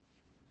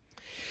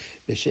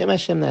B'Shem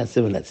Hashem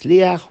Na'aseh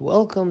V'Natzliach.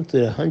 Welcome to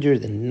the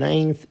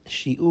 109th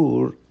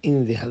Shi'ur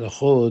in the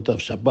Hilchot of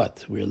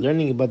Shabbat. We're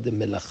learning about the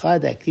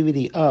melacha, the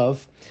activity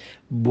of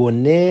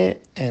boneh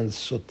and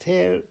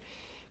soter,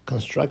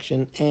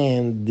 construction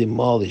and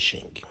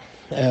demolishing.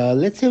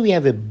 Let's say we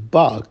have a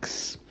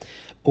box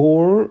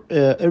or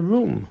a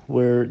room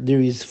where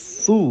there is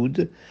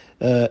food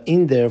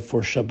in there for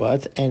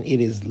Shabbat and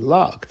it is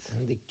locked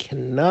and they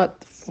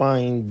cannot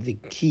find the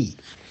key.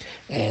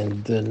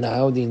 And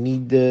now they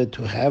need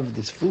to have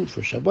this food for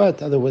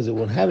Shabbat, otherwise they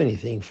won't have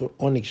anything for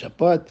Onik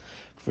Shabbat,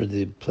 for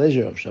the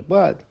pleasure of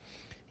Shabbat.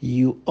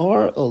 You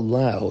are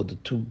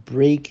allowed to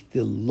break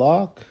the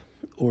lock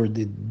or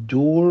the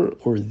door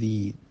or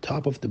the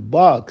top of the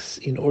box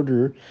in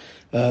order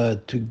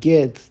to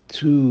get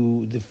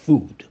to the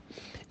food.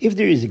 If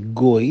there is a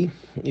goy,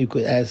 you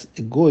could ask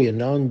a goy, a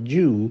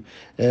non-Jew,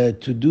 to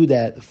do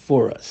that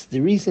for us.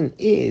 The reason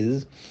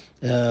is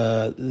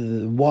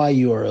why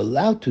you are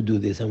allowed to do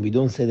this, and we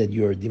don't say that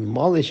you are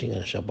demolishing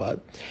on Shabbat,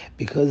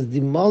 because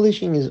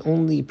demolishing is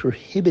only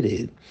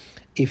prohibited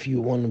if you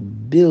want to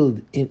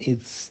build in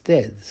its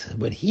stead.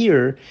 But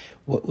here,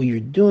 what you're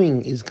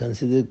doing is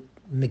considered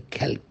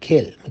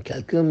mekalkel.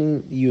 Mekalkel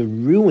means you're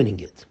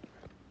ruining it.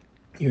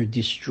 You're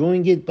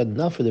destroying it, but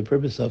not for the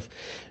purpose of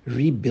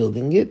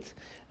rebuilding it.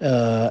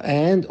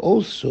 And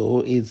also,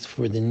 it's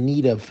for the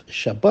need of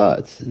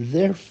Shabbat.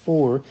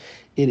 Therefore,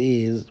 it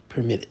is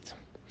permitted.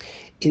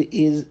 It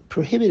is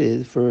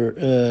prohibited for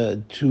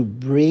to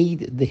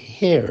braid the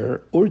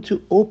hair or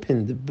to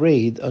open the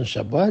braid on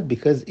Shabbat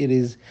because it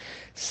is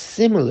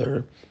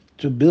similar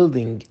to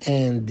building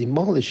and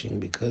demolishing,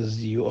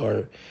 because you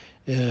are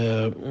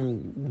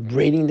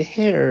braiding the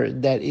hair.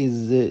 That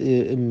is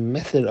a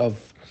method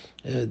of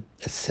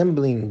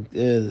assembling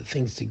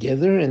things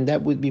together, and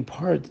that would be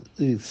part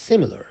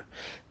similar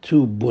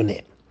to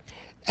boneh.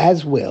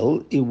 As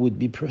well, it would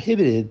be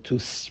prohibited to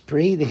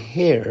spray the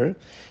hair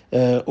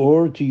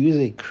or to use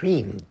a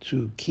cream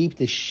to keep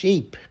the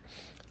shape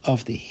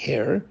of the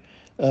hair,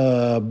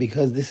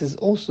 because this is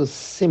also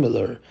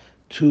similar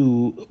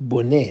to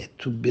boneh,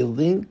 to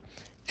building,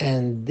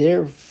 and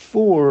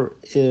therefore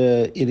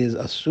it is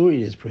asur,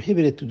 it is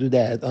prohibited to do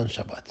that on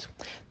Shabbat.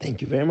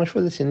 Thank you very much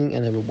for listening,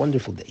 and have a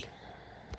wonderful day.